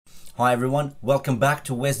Hi everyone, welcome back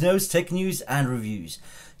to WesKnows Tech News and Reviews.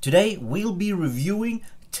 Today we'll be reviewing,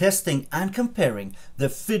 testing and comparing the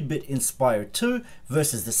Fitbit Inspire 2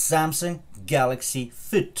 versus the Samsung Galaxy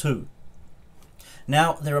Fit 2.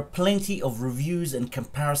 Now there are plenty of reviews and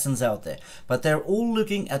comparisons out there, but they're all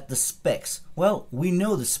looking at the specs. Well, we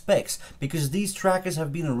know the specs because these trackers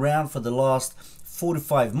have been around for the last 4 to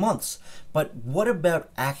 5 months. But what about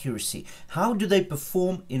accuracy? How do they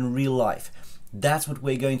perform in real life? That's what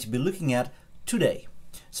we're going to be looking at today.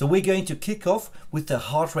 So we're going to kick off with the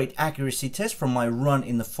heart rate accuracy test from my run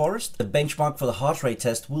in the forest. The benchmark for the heart rate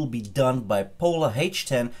test will be done by Polar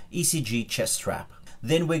H10 ECG chest strap.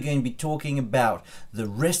 Then we're going to be talking about the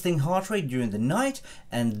resting heart rate during the night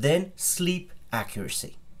and then sleep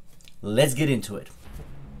accuracy. Let's get into it.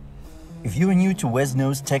 If you are new to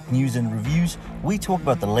WesKnows Tech News and Reviews, we talk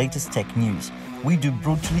about the latest tech news. We do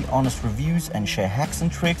brutally honest reviews and share hacks and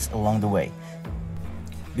tricks along the way.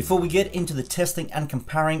 Before we get into the testing and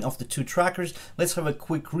comparing of the two trackers, let's have a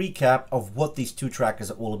quick recap of what these two trackers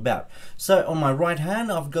are all about. So on my right hand,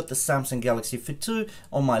 I've got the Samsung Galaxy Fit 2.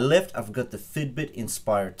 On my left, I've got the Fitbit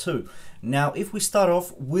Inspire 2. Now, if we start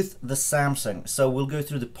off with the Samsung, so we'll go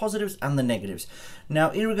through the positives and the negatives. Now,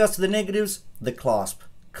 in regards to the negatives, the clasp,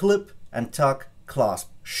 clip and tuck clasp,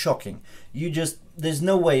 shocking. There's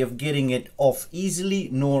no way of getting it off easily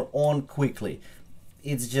nor on quickly.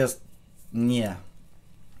 It's just, yeah.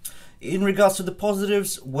 In regards to the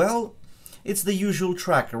positives, well, it's the usual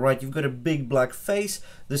tracker, right? You've got a big black face.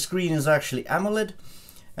 The screen is actually AMOLED.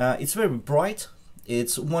 It's very bright.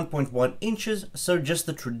 It's 1.1 inches, so just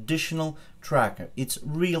the traditional tracker. It's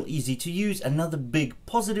real easy to use. Another big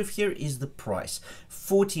positive here is the price.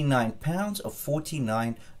 £49 or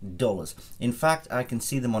 $49. In fact, I can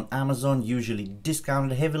see them on Amazon, usually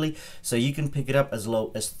discounted heavily, so you can pick it up as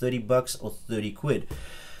low as 30 bucks or 30 quid.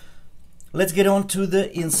 Let's get on to the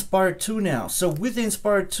Inspire 2 now. So with the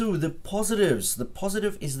Inspire 2, the positives. The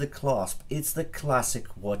positive is the clasp. It's the classic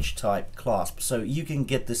watch type clasp. So you can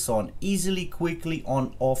get this on easily, quickly,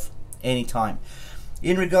 on, off, anytime.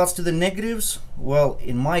 In regards to the negatives, well,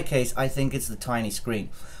 in my case, I think it's the tiny screen.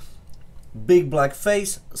 Big black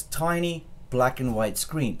face, tiny black and white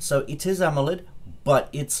screen. So it is AMOLED, but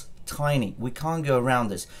it's tiny. We can't go around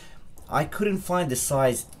this. I couldn't find the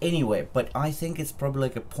size anywhere, but I think it's probably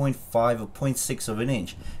like a 0.5 or 0.6 of an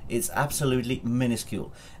inch. It's absolutely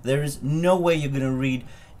minuscule. There is no way you're going to read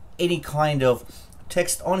any kind of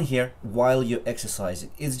text on here while you're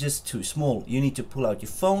exercising. It's just too small. You need to pull out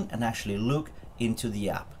your phone and actually look into the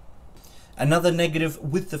app. Another negative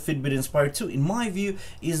with the Fitbit Inspire 2, in my view,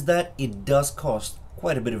 is that it does cost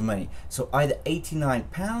quite a bit of money. So either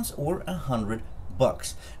 £89 or $100.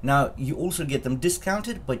 Now you also get them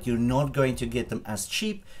discounted, but you're not going to get them as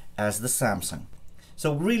cheap as the Samsung.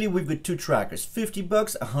 So really we've got two trackers, 50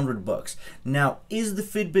 bucks, 100 bucks. Now, is the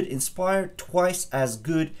Fitbit Inspire twice as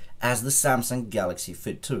good as the Samsung Galaxy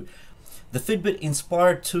Fit 2? The Fitbit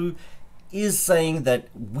Inspire 2 is saying that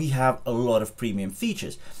we have a lot of premium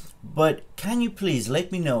features, but can you please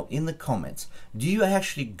let me know in the comments, do you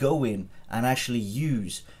actually go in and actually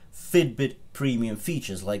use Fitbit premium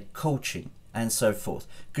features like coaching and so forth?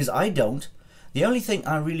 Because I don't. The only thing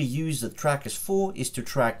I really use the trackers for is to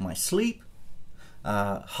track my sleep,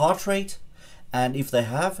 heart rate, and if they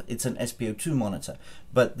have, it's an SpO2 monitor.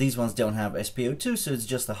 But these ones don't have SpO2, so it's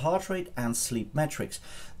just the heart rate and sleep metrics.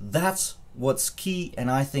 That's what's key,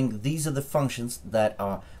 and I think these are the functions that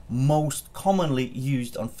are most commonly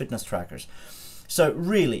used on fitness trackers. So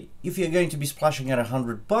really, if you're going to be splashing at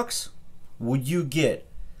 100 bucks, would you get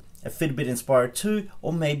a Fitbit Inspire 2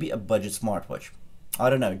 or maybe a budget smartwatch?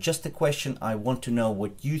 I don't know, just a question. I want to know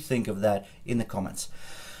what you think of that in the comments.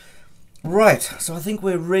 Right, so I think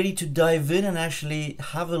we're ready to dive in and actually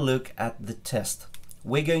have a look at the test.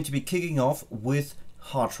 We're going to be kicking off with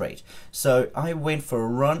heart rate. So I went for a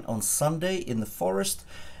run on Sunday in the forest.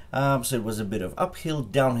 So it was a bit of uphill,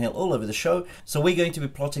 downhill, all over the show. So we're going to be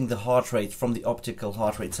plotting the heart rate from the optical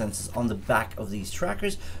heart rate sensors on the back of these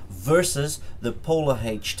trackers versus the Polar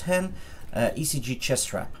H10 ECG chest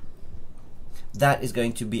strap. That is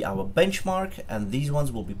going to be our benchmark, and these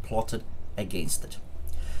ones will be plotted against it.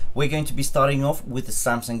 We're going to be starting off with the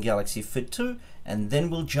Samsung Galaxy Fit 2, and then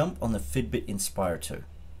we'll jump on the Fitbit Inspire 2.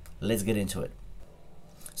 Let's get into it.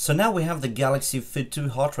 So now we have the Galaxy Fit 2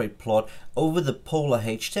 heart rate plot over the Polar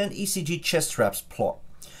H10 ECG chest straps plot.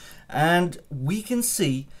 And we can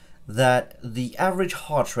see that the average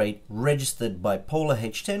heart rate registered by Polar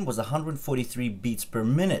H10 was 143 beats per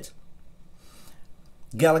minute.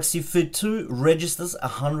 Galaxy Fit 2 registers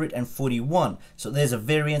 141, so there's a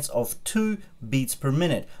variance of 2 beats per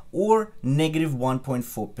minute, or negative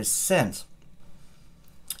 1.4%.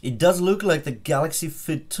 It does look like the Galaxy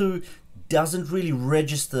Fit 2 doesn't really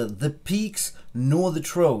register the peaks nor the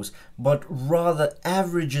troughs, but rather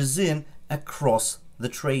averages in across the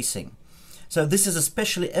tracing. So this is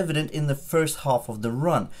especially evident in the first half of the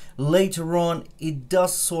run. Later on, it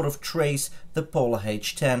does sort of trace the Polar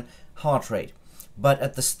H10 heart rate. But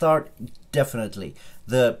at the start, definitely,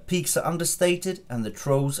 the peaks are understated and the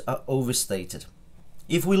troughs are overstated.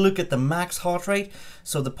 If we look at the max heart rate,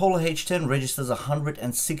 so the Polar H10 registers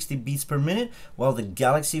 160 beats per minute, while the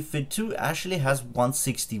Galaxy Fit 2 actually has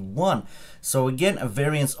 161. So again, a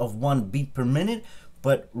variance of 1 beat per minute,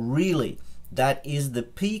 but really, that is the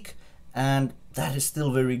peak, and that is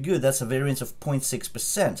still very good. That's a variance of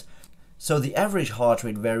 0.6%. So the average heart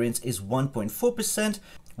rate variance is 1.4%,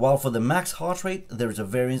 while for the max heart rate, there is a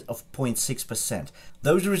variance of 0.6%.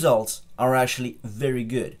 Those results are actually very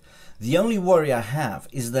good. The only worry I have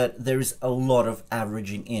is that there is a lot of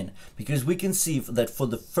averaging in, because we can see that for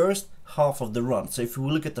the first half of the run, so if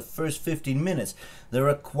we look at the first 15 minutes, there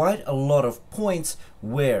are quite a lot of points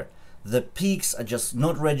where the peaks are just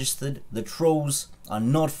not registered, the troughs are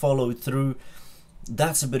not followed through.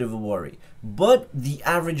 That's a bit of a worry. But the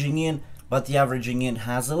averaging in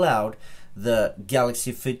has allowed the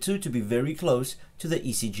Galaxy Fit 2 to be very close to the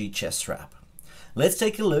ECG chest strap. Let's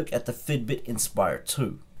take a look at the Fitbit Inspire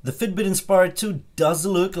 2. The Fitbit Inspire 2 does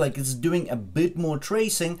look like it's doing a bit more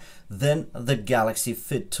tracing than the Galaxy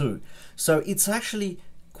Fit 2. So it's actually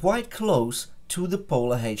quite close to the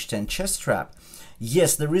Polar H10 chest strap.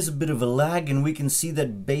 Yes, there is a bit of a lag, and we can see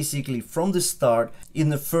that basically from the start, in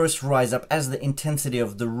the first rise up, as the intensity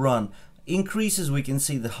of the run increases, we can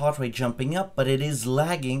see the heart rate jumping up, but it is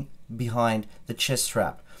lagging behind the chest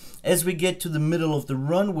strap. As we get to the middle of the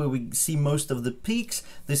run, where we see most of the peaks,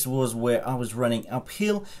 this was where I was running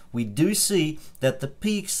uphill, we do see that the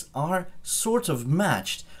peaks are sort of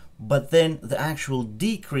matched, but then the actual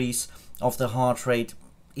decrease of the heart rate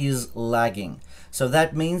is lagging. So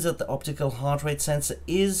that means that the optical heart rate sensor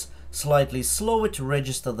is slightly slower to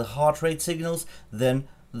register the heart rate signals than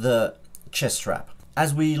the chest strap.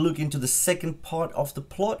 As we look into the second part of the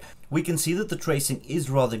plot, we can see that the tracing is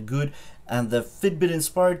rather good, and the Fitbit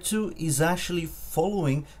Inspire 2 is actually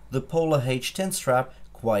following the Polar H10 strap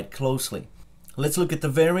quite closely. Let's look at the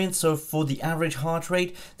variance. So for the average heart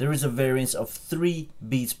rate, there is a variance of 3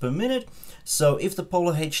 beats per minute. So if the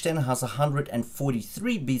Polar H10 has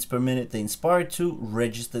 143 beats per minute, the Inspire 2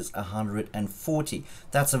 registers 140.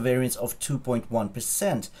 That's a variance of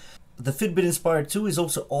 2.1%. The Fitbit Inspire 2 is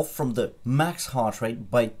also off from the max heart rate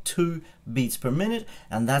by 2 beats per minute,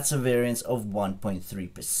 and that's a variance of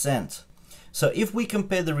 1.3%. So if we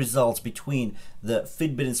compare the results between the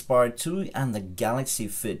Fitbit Inspire 2 and the Galaxy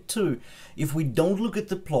Fit 2, if we don't look at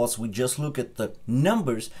the plots, we just look at the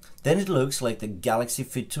numbers, then it looks like the Galaxy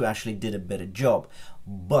Fit 2 actually did a better job.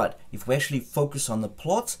 But if we actually focus on the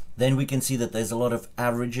plots, then we can see that there's a lot of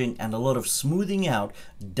averaging and a lot of smoothing out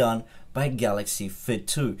done by Galaxy Fit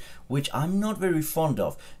 2, which I'm not very fond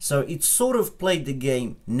of. So it sort of played the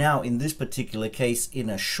game now in this particular case in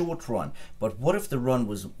a short run. But what if the run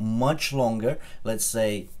was much longer, let's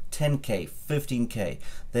say 10k, 15k,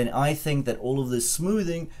 then I think that all of this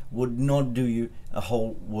smoothing would not do you a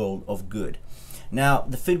whole world of good. Now,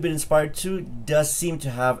 the Fitbit Inspire 2 does seem to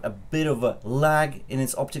have a bit of a lag in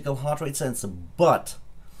its optical heart rate sensor, but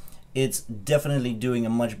it's definitely doing a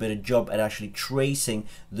much better job at actually tracing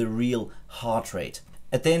the real heart rate.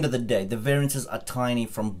 At the end of the day, the variances are tiny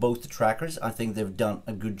from both the trackers. I think they've done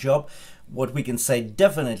a good job. What we can say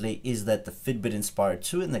definitely is that the Fitbit Inspire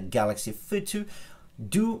 2 and the Galaxy Fit 2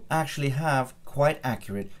 do actually have quite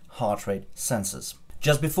accurate heart rate sensors.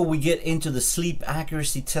 Just before we get into the sleep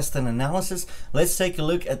accuracy test and analysis, let's take a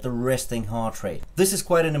look at the resting heart rate. This is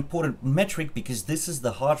quite an important metric because this is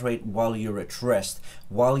the heart rate while you're at rest,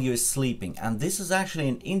 while you're sleeping, and this is actually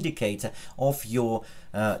an indicator of your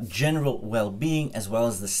general well-being as well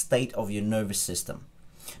as the state of your nervous system,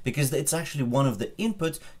 because it's actually one of the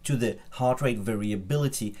inputs to the heart rate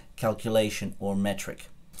variability calculation or metric.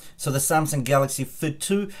 So the Samsung Galaxy Fit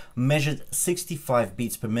 2 measured 65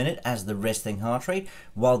 beats per minute as the resting heart rate,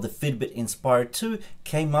 while the Fitbit Inspire 2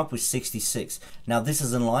 came up with 66. Now this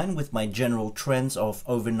is in line with my general trends of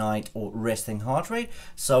overnight or resting heart rate,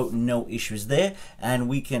 so no issues there, and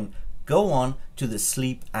we can go on to the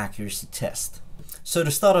sleep accuracy test. So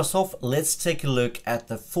to start us off, let's take a look at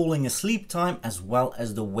the falling asleep time as well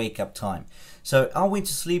as the wake up time. So I went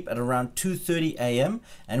to sleep at around 2:30 a.m.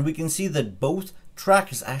 and we can see that both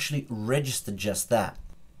trackers actually registered just that.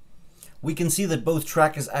 We can see that both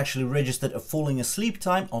trackers actually registered a falling asleep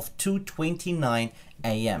time of 2:29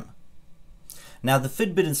 a.m. Now the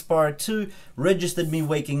Fitbit Inspire 2 registered me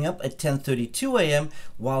waking up at 10:32 a.m.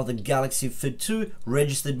 while the Galaxy Fit 2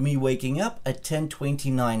 registered me waking up at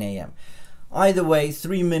 10:29 a.m. Either way,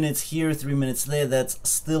 3 minutes here, 3 minutes there, that's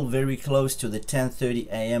still very close to the 10:30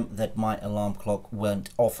 a.m. that my alarm clock went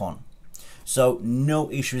off on. So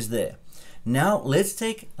no issues there. Now let's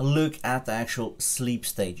take a look at the actual sleep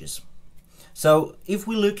stages. So if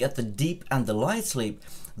we look at the deep and the light sleep,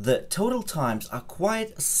 the total times are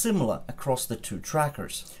quite similar across the two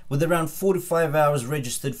trackers, with around 45 hours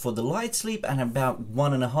registered for the light sleep and about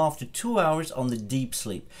 1.5 to 2 hours on the deep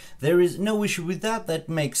sleep. There is no issue with that. That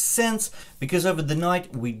makes sense because over the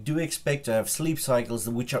night we do expect to have sleep cycles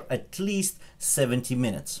which are at least 70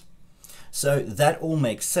 minutes. So that all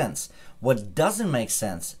makes sense. What doesn't make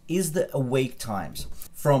sense is the awake times.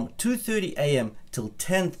 From 2:30 a.m. till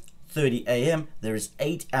 10:30 a.m. there is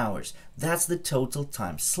 8 hours. That's the total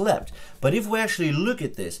time slept. But if we actually look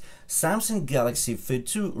at this, Samsung Galaxy Fit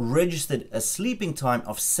 2 registered a sleeping time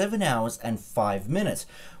of 7 hours and 5 minutes,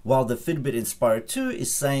 while the Fitbit Inspire 2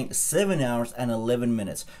 is saying 7 hours and 11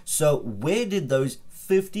 minutes. So where did those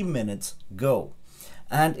 50 minutes go?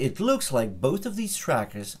 And it looks like both of these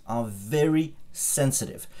trackers are very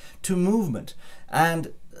sensitive to movement.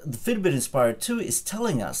 And the Fitbit Inspire 2 is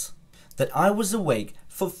telling us that I was awake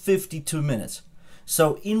for 52 minutes.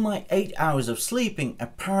 So in my 8 hours of sleeping,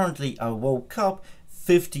 apparently I woke up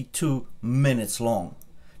 52 minutes long.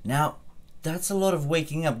 Now, that's a lot of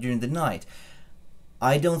waking up during the night.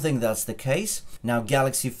 I don't think that's the case. Now,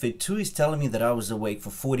 Galaxy Fit 2 is telling me that I was awake for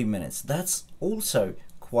 40 minutes. That's also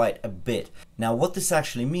quite a bit. Now, what this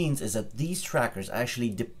actually means is that these trackers are actually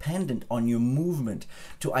dependent on your movement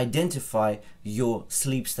to identify your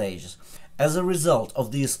sleep stages. As a result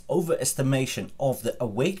of this overestimation of the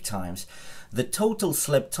awake times, the total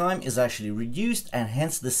slept time is actually reduced, and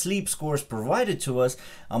hence the sleep scores provided to us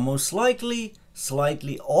are most likely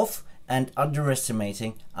slightly off and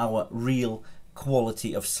underestimating our real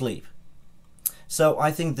quality of sleep. So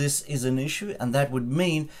I think this is an issue, and that would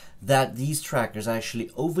mean that these trackers are actually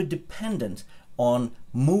over-dependent on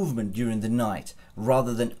movement during the night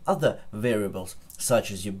rather than other variables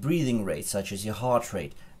such as your breathing rate, such as your heart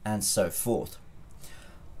rate, and so forth.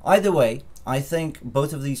 Either way, I think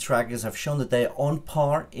both of these trackers have shown that they are on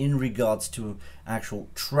par in regards to actual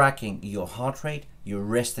tracking your heart rate, your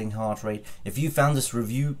resting heart rate. If you found this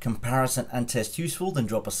review, comparison and test useful, then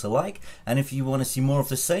drop us a like, and if you want to see more of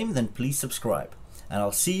the same, then please subscribe. And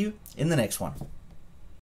I'll see you in the next one.